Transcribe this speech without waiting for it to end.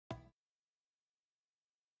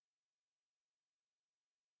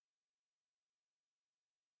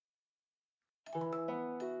I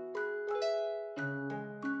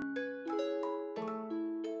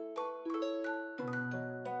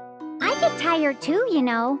get tired too, you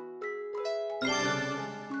know.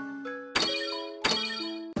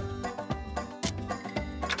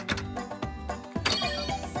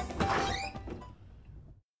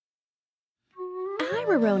 Hi,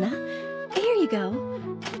 Rorona. Here you go.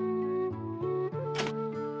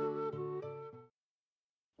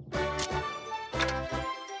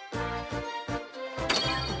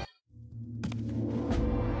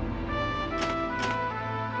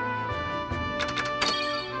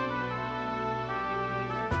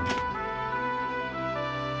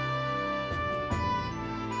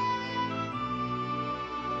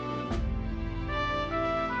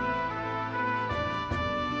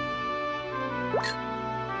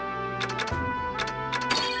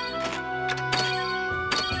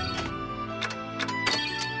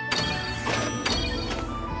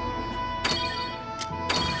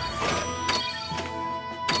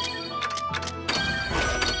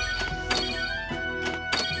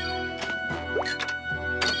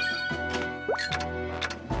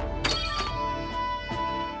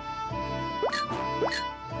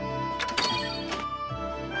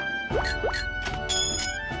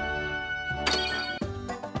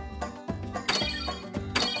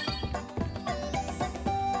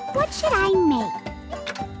 What should I make?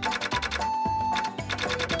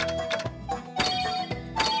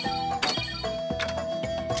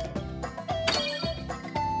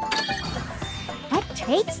 What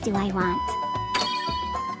traits do I want?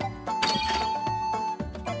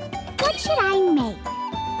 What should I make?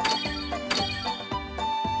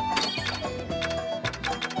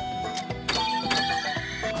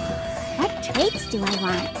 What traits do I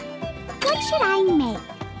want? What should I make?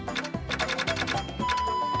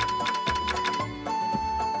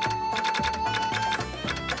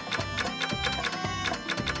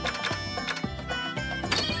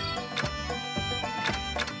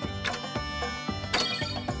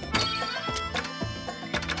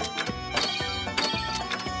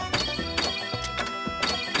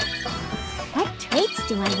 What traits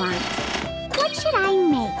do I want? What should I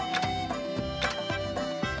make?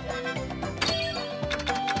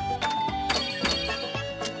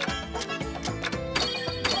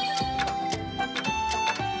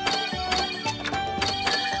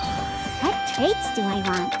 What traits do I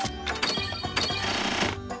want?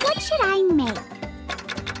 What should I make?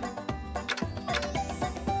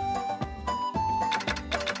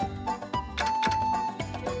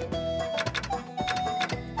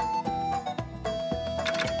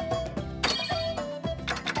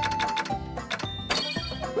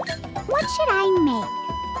 What should I make?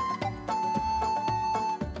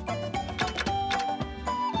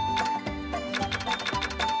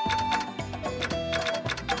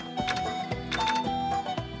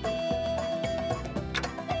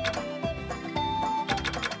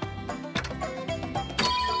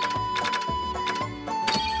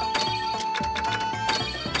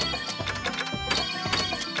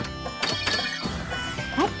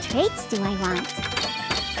 What traits do I want?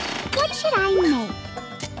 What should I make?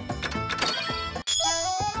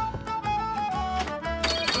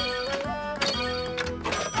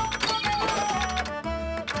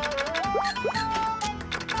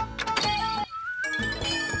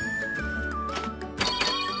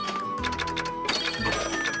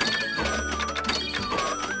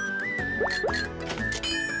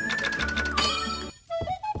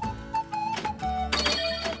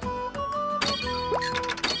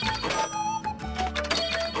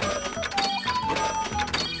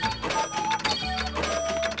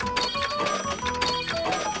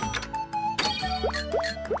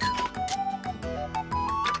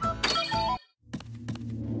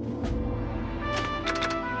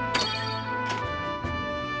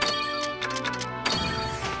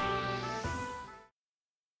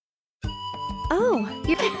 Oh,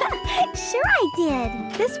 you're... Sure I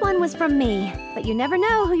did. This one was from me, but you never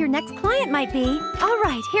know who your next client might be. All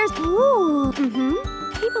right, here's... Ooh.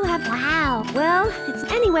 People have... Wow. Well, it's...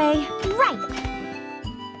 Anyway. Right.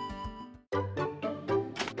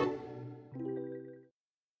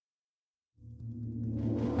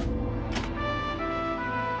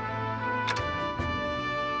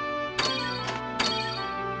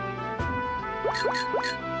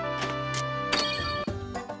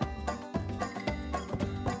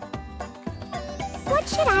 What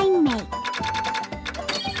should I make?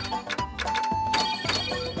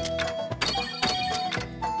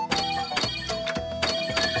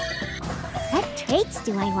 What traits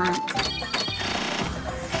do I want?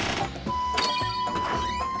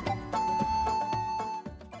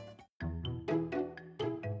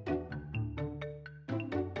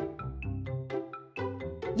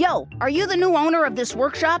 Yo, are you the new owner of this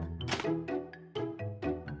workshop?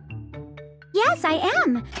 Yes, I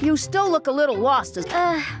am. You still look a little lost as...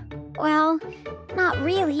 Well, not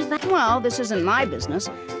really, but... Well, this isn't my business.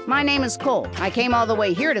 My name is Cole. I came all the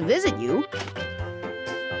way here to visit you.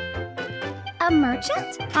 A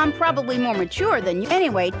merchant? I'm probably more mature than you.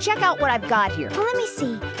 Anyway, check out what I've got here. Let me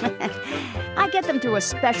see. I get them through a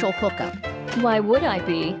special hookup. Why would I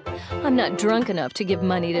be? I'm not drunk enough to give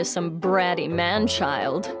money to some bratty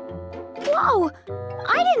man-child. Whoa!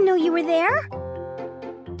 I didn't know you were there.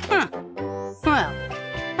 Huh. Well,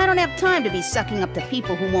 I don't have time to be sucking up to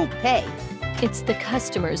people who won't pay. It's the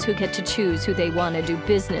customers who get to choose who they want to do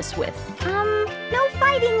business with. No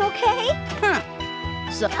fighting, okay?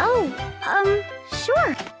 Huh. So... Oh,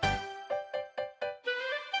 sure.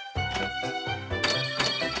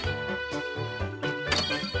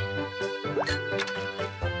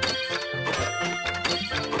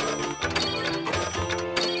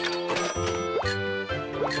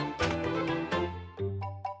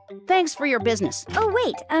 Thanks for your business. Oh,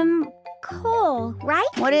 wait, Cole, right?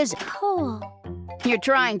 What is it? Cole. You're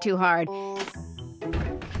trying too hard.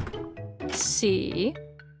 See?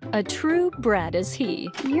 A true brat is he.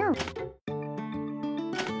 You're...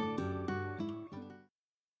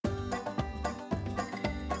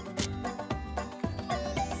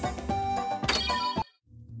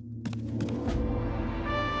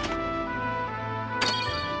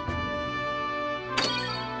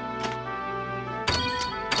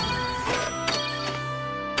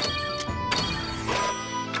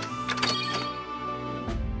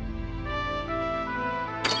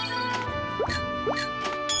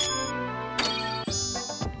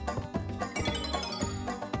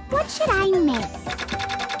 What should I make?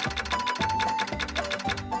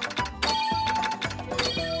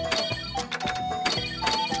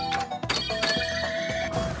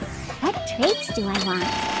 What traits do I want?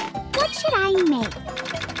 What should I make?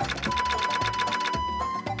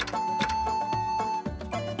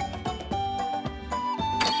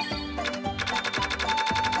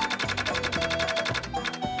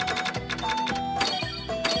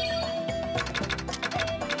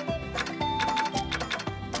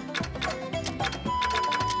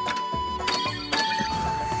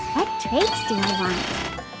 Traits do I want?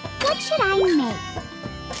 What should I make?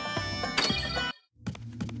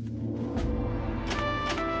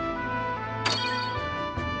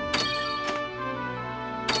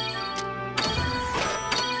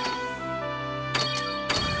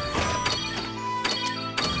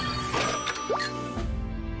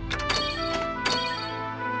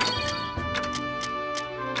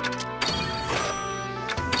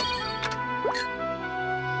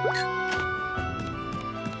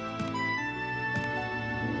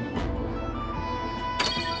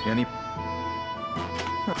 Any...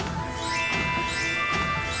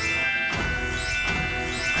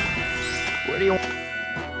 Where do you...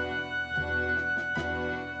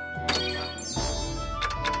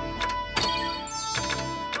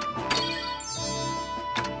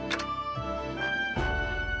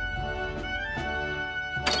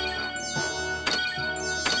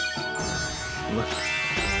 Look.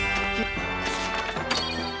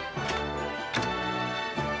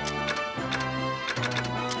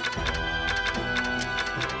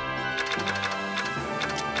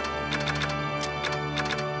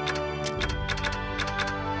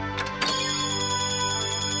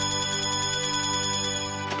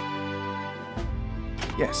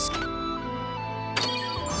 Yes.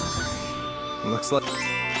 Looks like...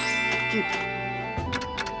 Keep...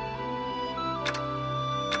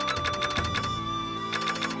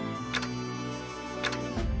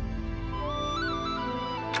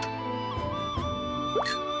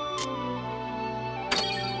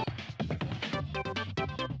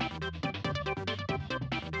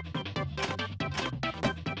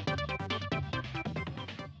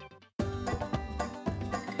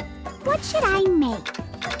 What should I make?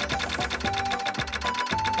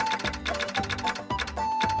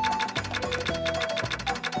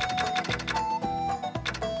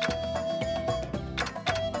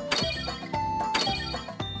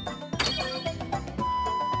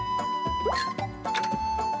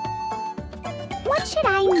 What should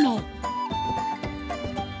I make?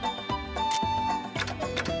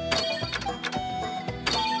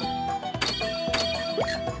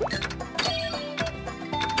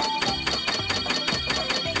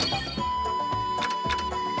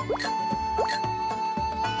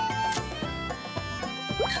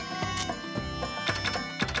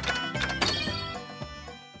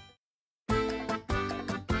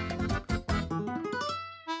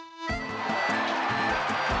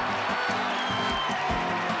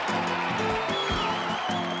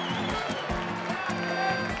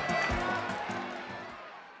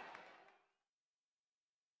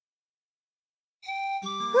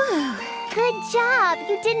 Good job.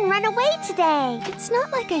 You didn't run away today. It's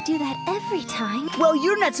not like I do that every time. Well,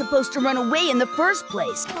 you're not supposed to run away in the first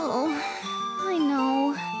place. Oh, I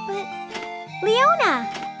know, but... Leona!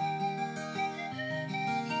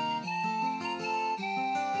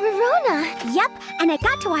 Rorona! Yep, and I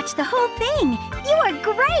got to watch the whole thing. You were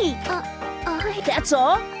great. That's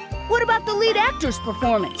all? What about the lead actor's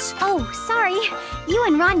performance? Oh, sorry. You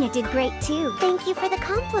and Rania did great too. Thank you for the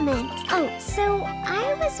compliment. Oh, so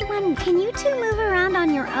I was wondering, can you two move around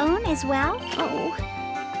on your own as well? Oh,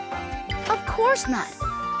 Of course not.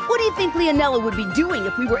 What do you think Leonella would be doing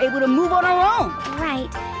if we were able to move on our own? Right.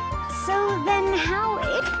 So then how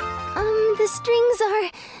it... the strings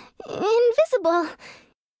are invisible.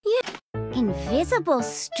 Invisible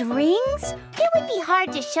strings? It would be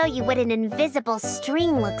hard to show you what an invisible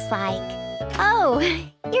string looks like. Oh,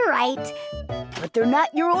 you're right. But they're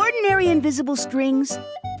not your ordinary invisible strings.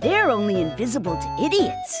 They're only invisible to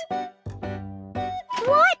idiots.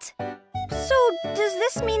 What? So, does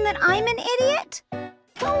this mean that I'm an idiot?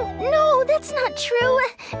 Oh, no, that's not true.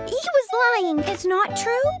 He was lying. It's not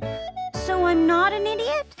true? So I'm not an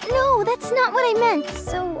idiot? No, that's not what I meant.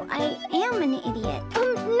 So I am an idiot.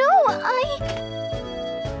 No,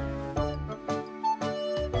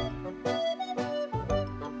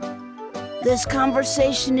 This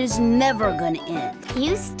conversation is never gonna end.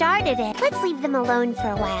 You started it. Let's leave them alone for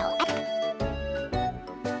a while.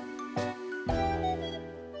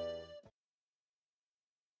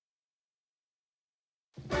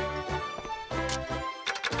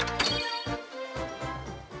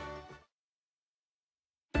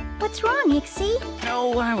 What's wrong, Ixie?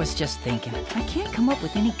 No, I was just thinking. I can't come up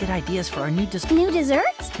with any good ideas for our new New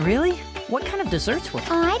desserts? Really? What kind of desserts would...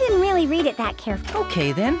 Oh, I didn't really read it that carefully.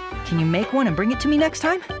 Okay, then. Can you make one and bring it to me next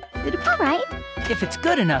time? All right. If it's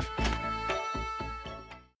good enough.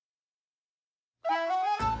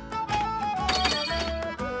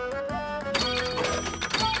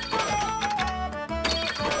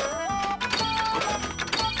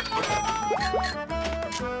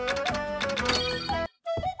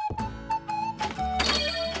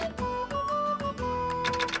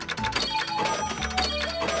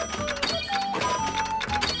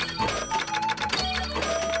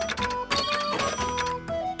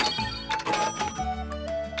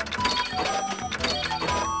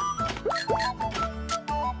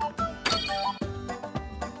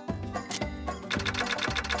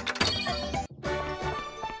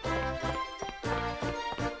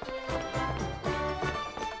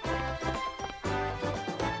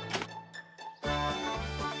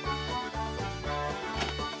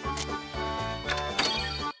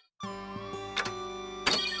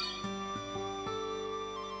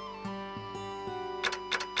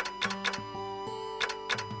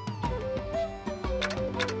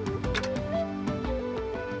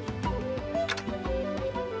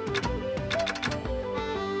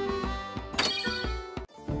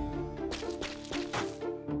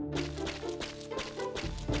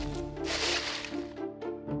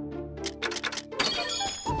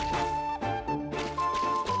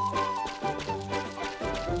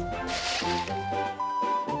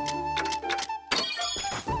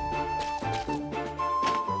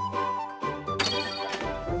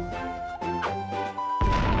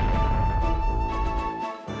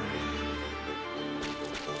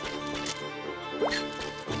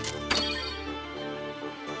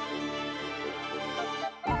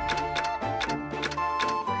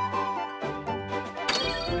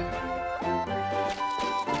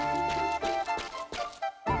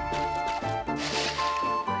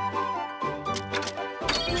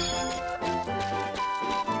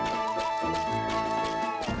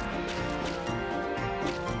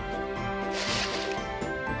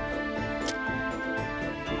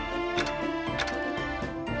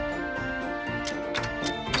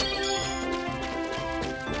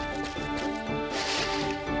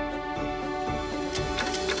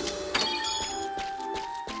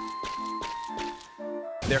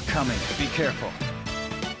 They're coming. Be careful.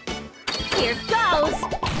 Here goes!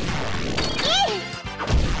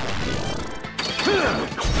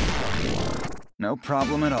 No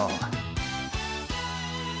problem at all.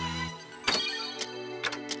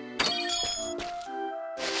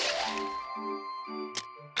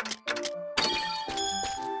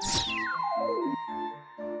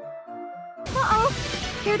 Uh-oh,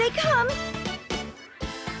 here they come.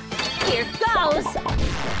 Here goes!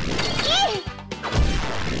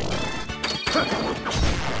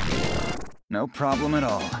 No problem at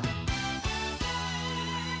all.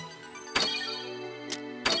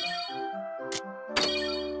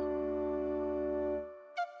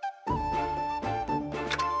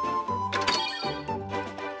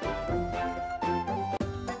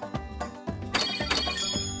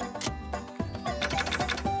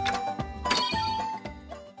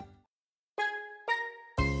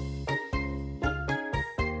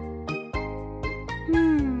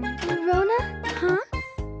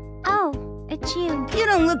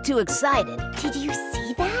 don't look too excited. Did you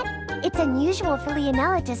see that? It's unusual for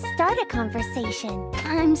Leonella to start a conversation.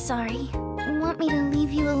 I'm sorry. Want me to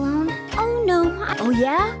leave you alone? Oh, no. Oh,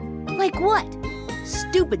 yeah? Like what?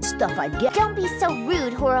 Stupid stuff, I guess. Don't be so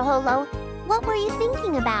rude, Horoholo. What were you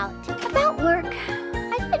thinking about? About work.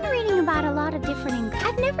 I've been reading about a lot of different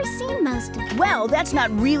I've never seen most of them. Well, that's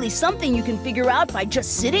not really something you can figure out by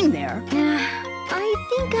just sitting there. I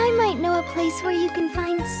think I might know a place where you can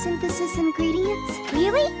find synthesis ingredients.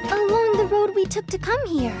 Really? Along the road we took to come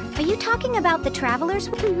here. Are you talking about the travelers?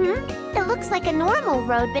 Mm-hmm. It looks like a normal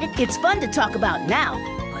road, but It's fun to talk about now,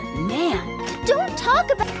 but man... Don't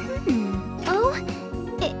talk about... Oh?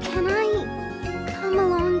 Can I come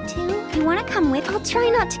along too? You want to come with? I'll try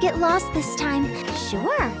not to get lost this time.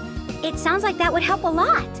 Sure. It sounds like that would help a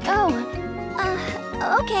lot. Oh,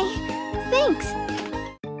 okay. Thanks.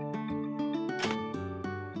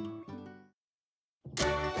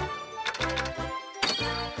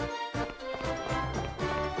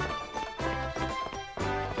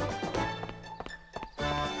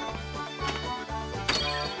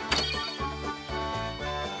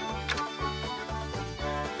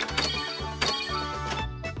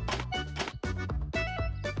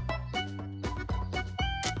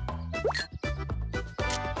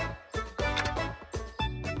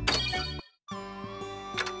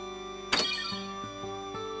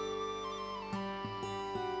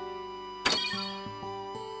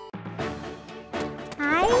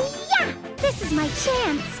 Hi-ya! This is my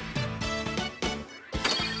chance.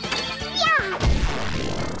 Yeah!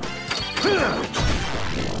 Here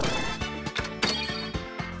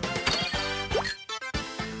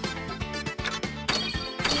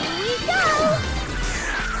we go!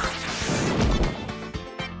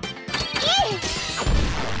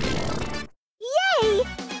 Yay!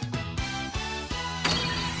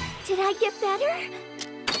 Did I get better?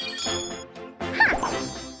 Ha!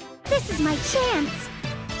 This is my chance.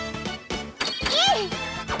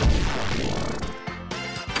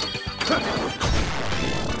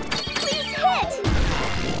 Please hit!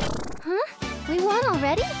 Huh? We won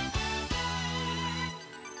already?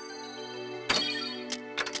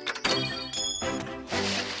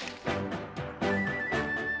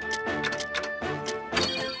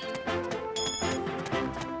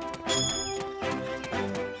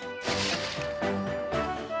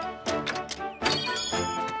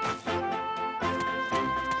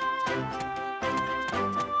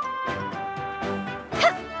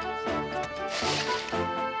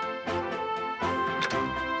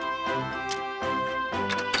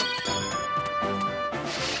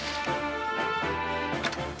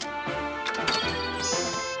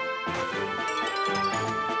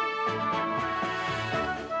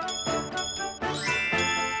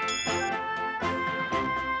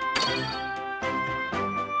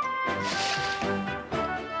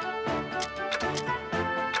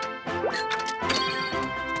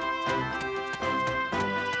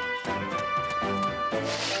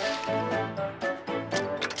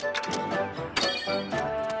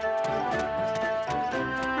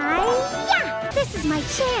 Hi-ya! This is my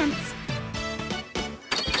chance.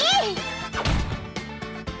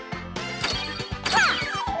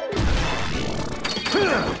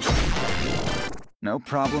 No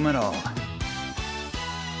problem at all.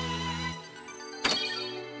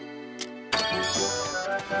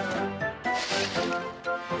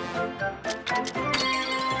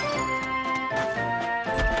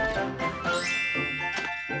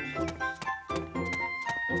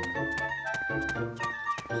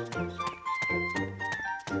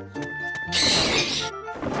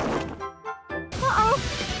 Uh-oh!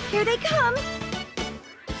 Here they come!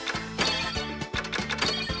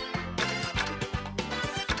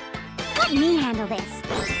 Let me handle this.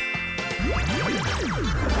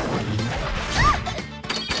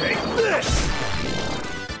 Take this!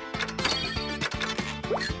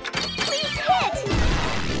 Please hit!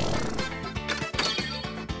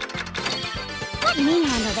 Let me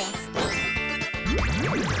handle this.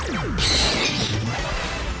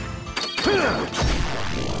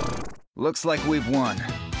 Looks like we've won.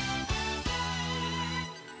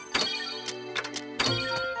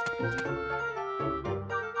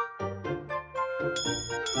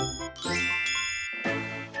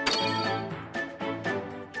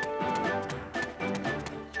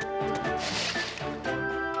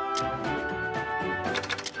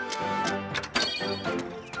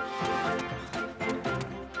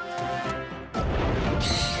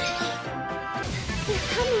 They're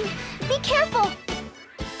coming. Be careful.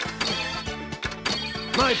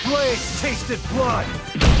 My blades tasted blood!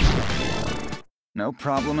 No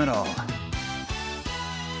problem at all.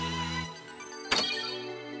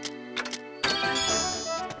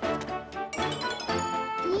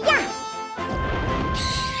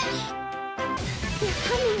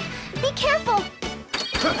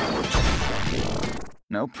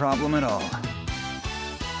 No problem at all.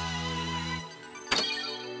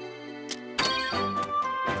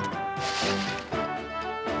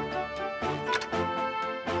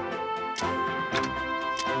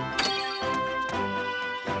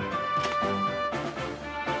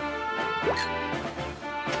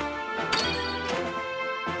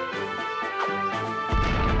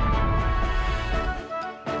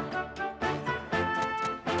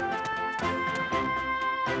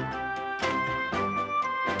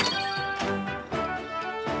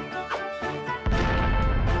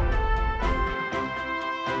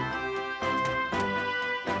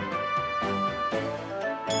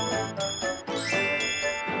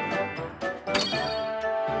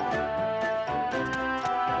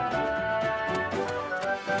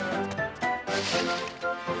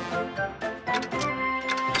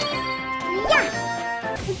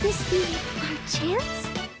 Could this be our chance?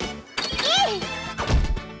 Eh!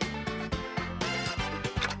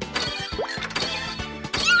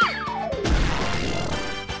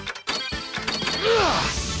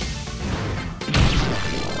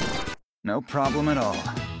 No problem at all.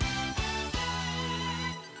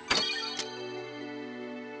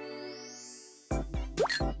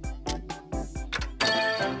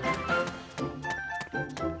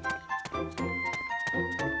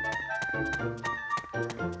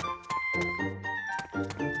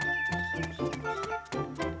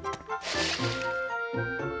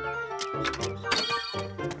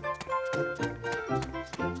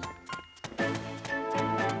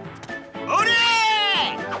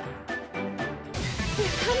 They're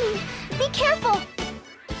coming! Be careful!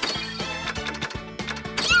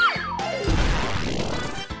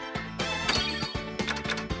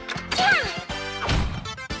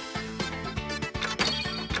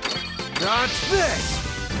 Dodge this!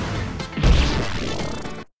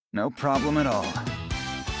 No problem at all.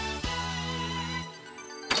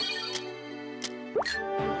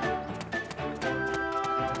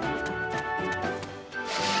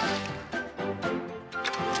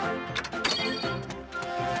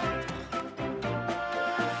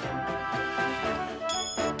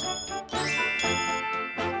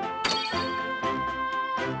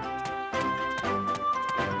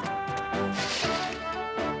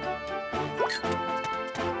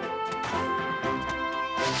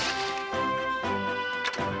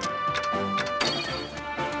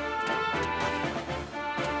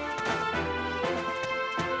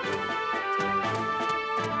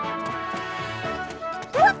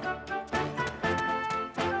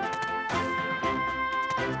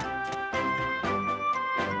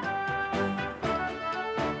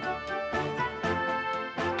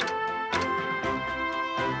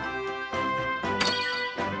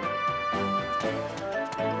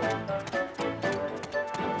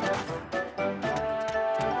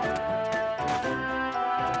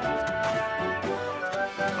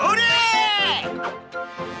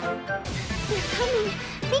 They're coming!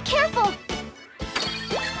 Be careful!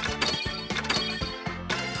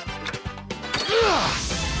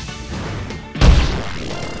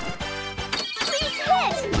 Please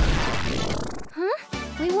hit! Huh?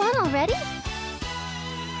 We won already?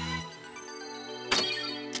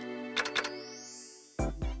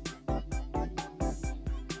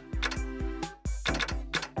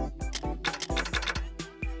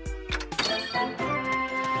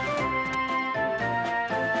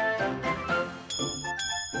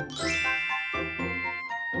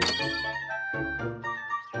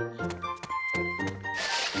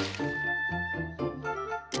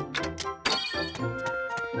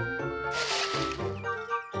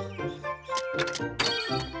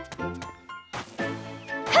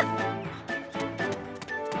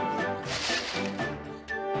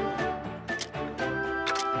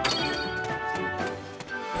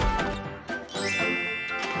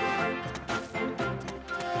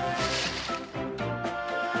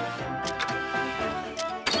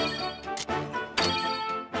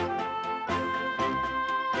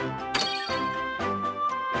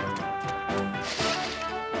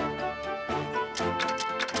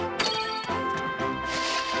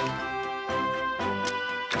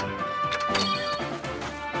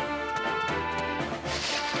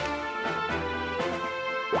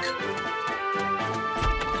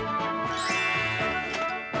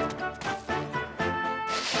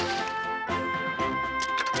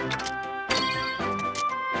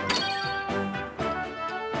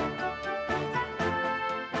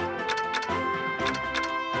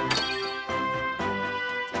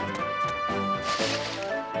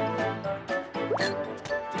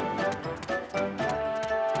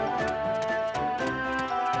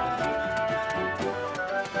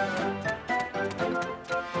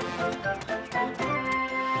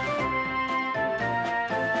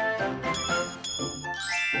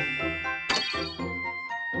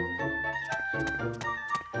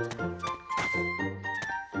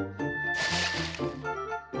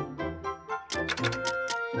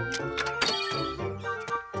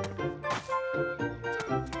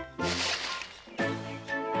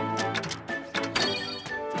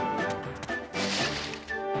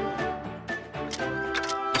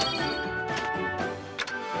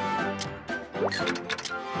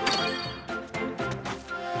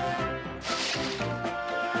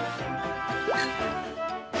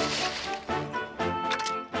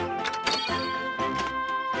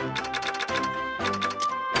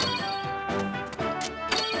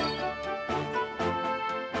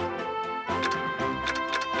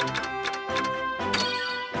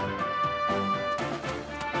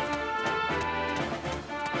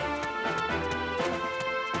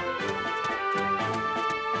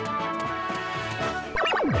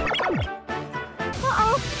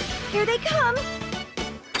 Uh-oh! Here they come!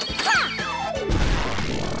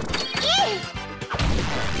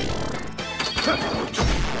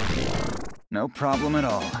 No problem at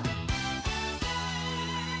all.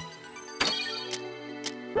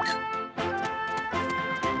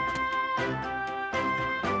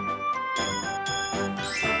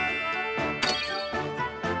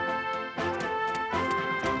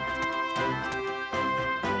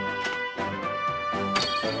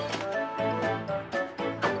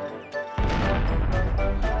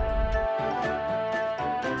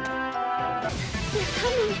 They're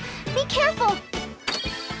coming. Be careful.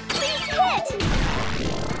 Please hit.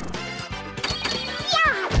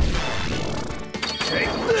 Yeah.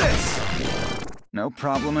 Take this! No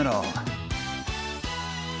problem at all.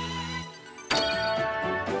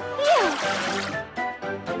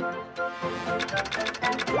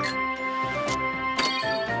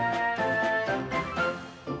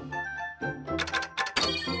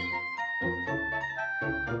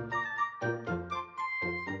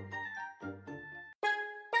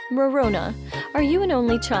 Rorona, are you an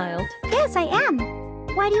only child? Yes, I am.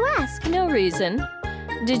 Why do you ask? No reason.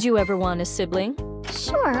 Did you ever want a sibling?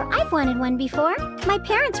 Sure, I've wanted one before. My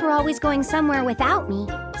parents were always going somewhere without me,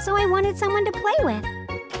 so I wanted someone to play with.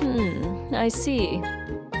 I see.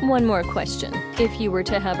 One more question. If you were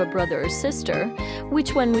to have a brother or sister,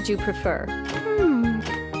 which one would you prefer?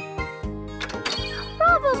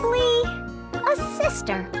 Probably a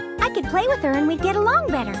sister. I could play with her and we'd get along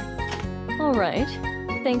better. All right.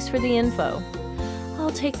 Thanks for the info.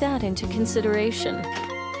 I'll take that into consideration.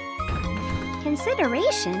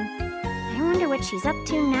 Consideration? I wonder what she's up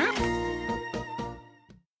to now.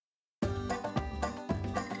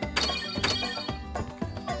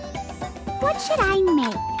 What should I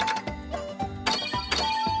make?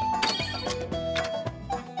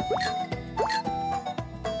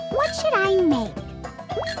 What should I make?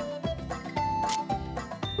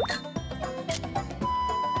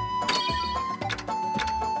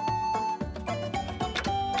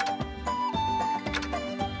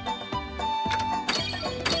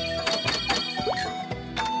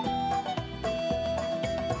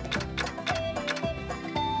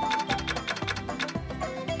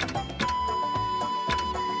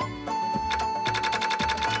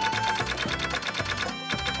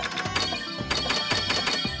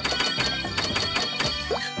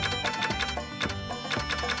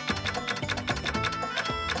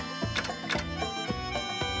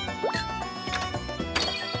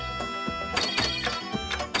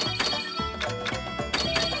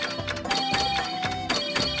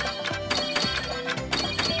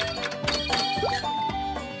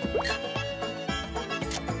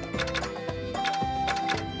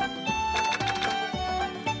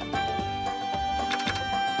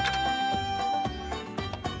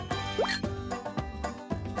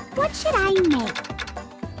 What should I make?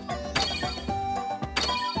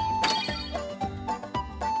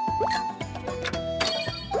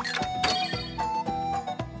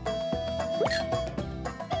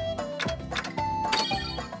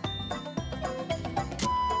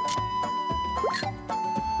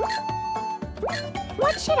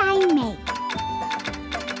 What should I make?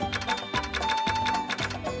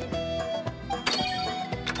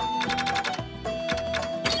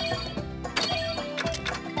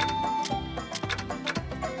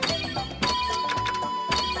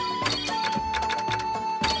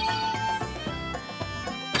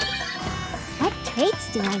 What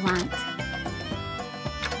traits do I want?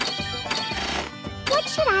 What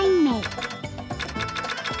should I make?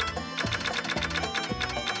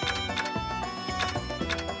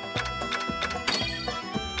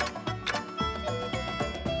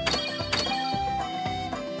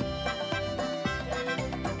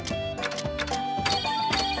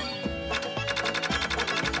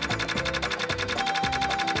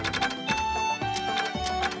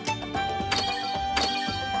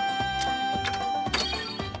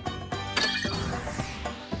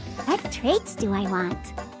 traits do I want?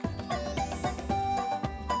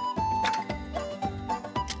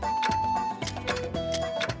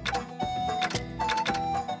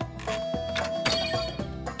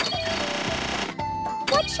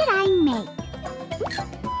 What should I make?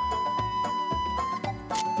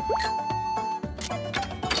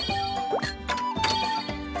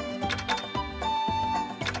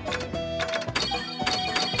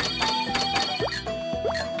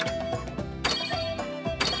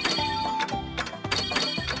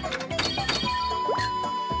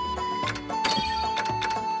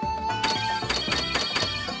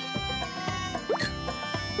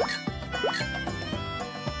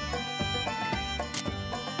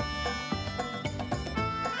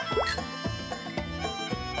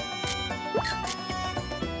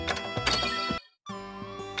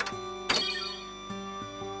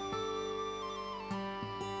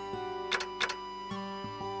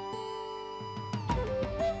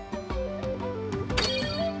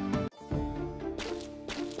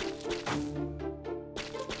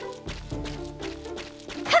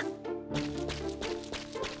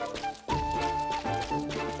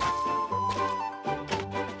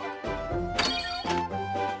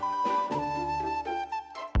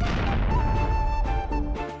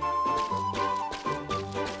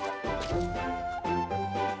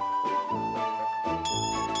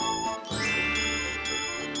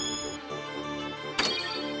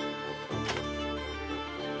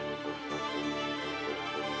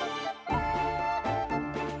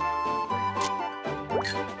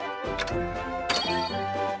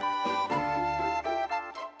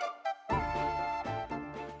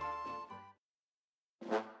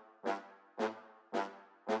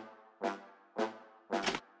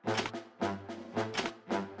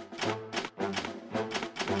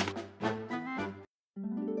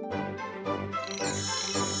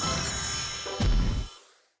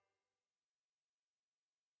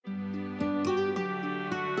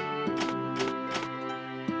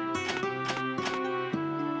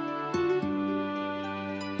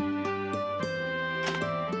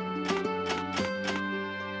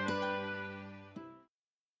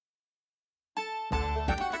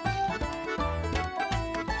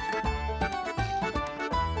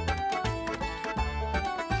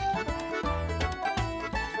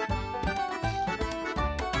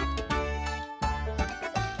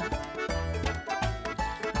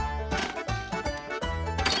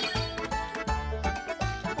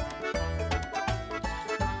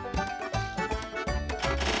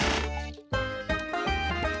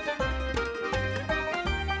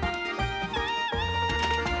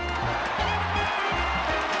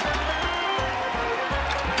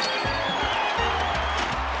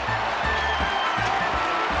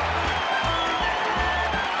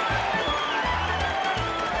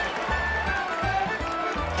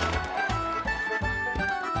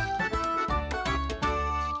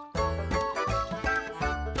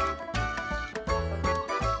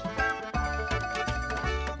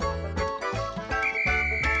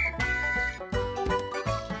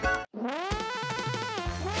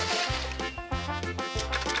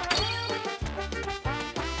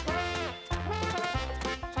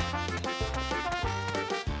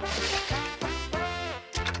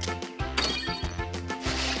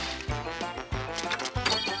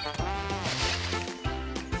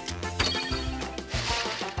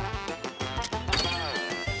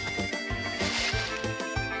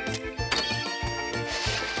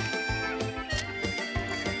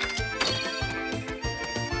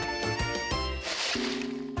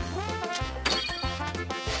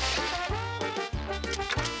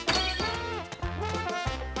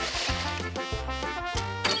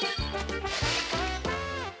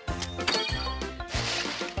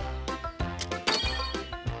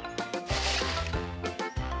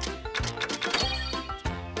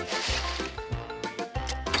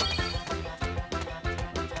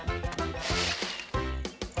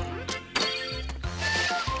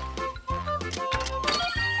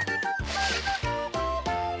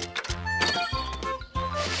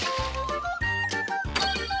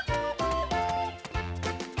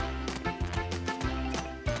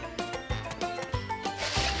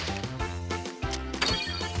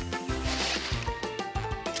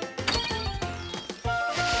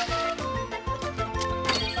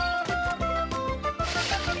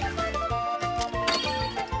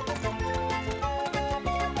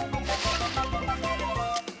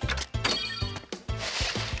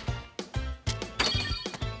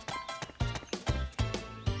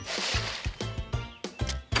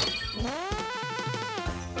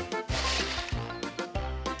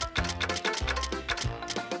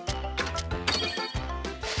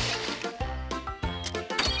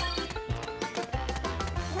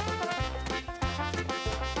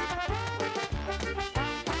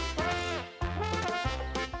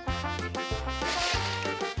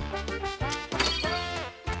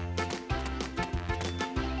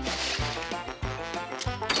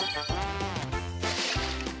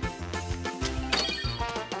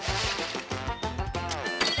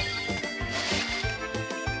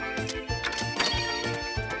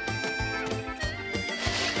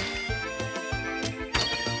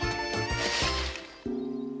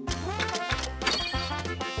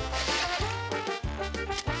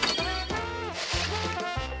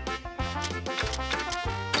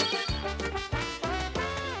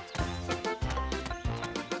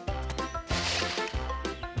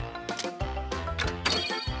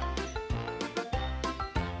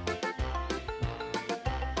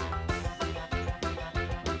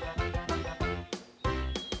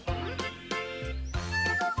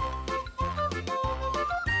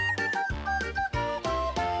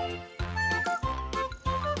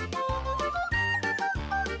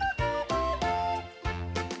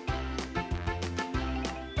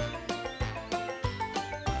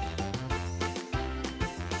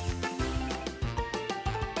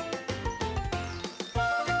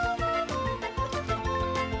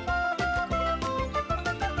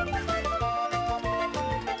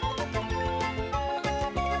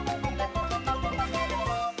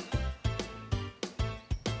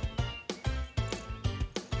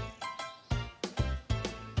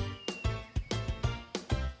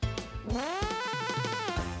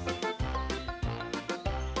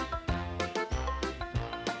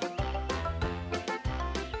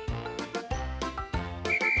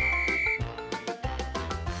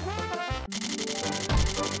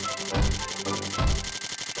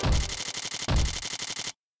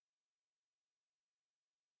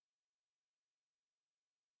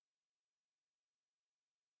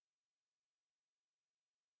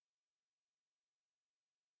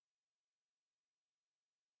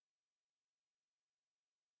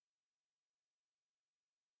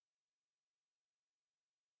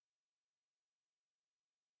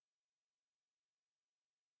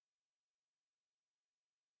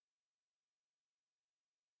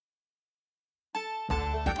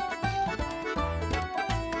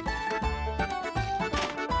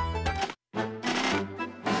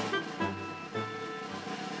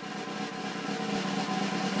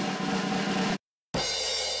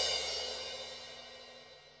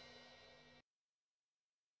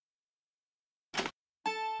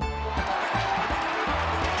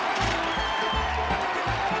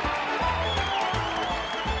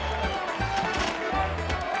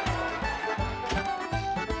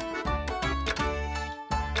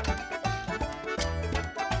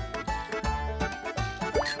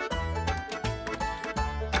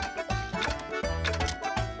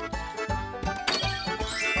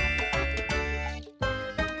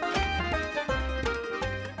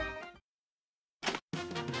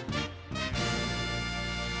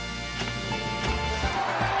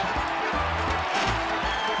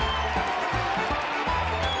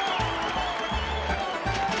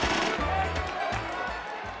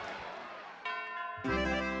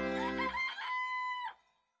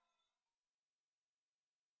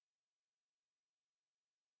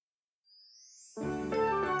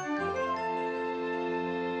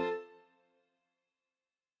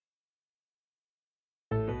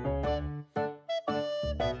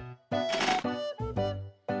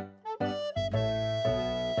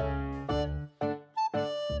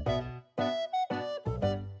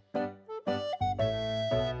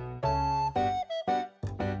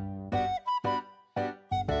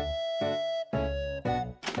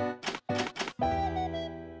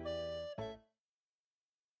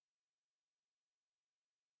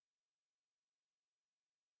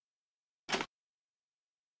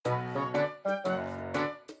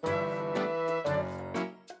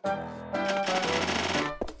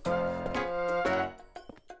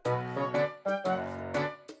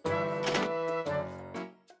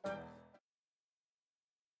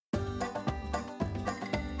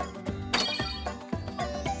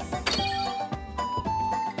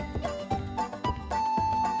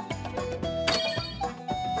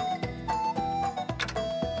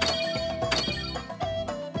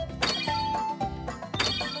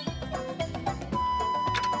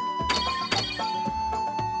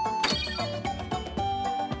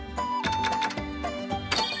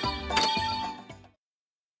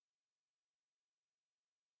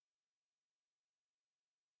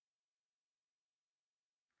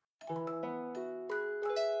 Huh?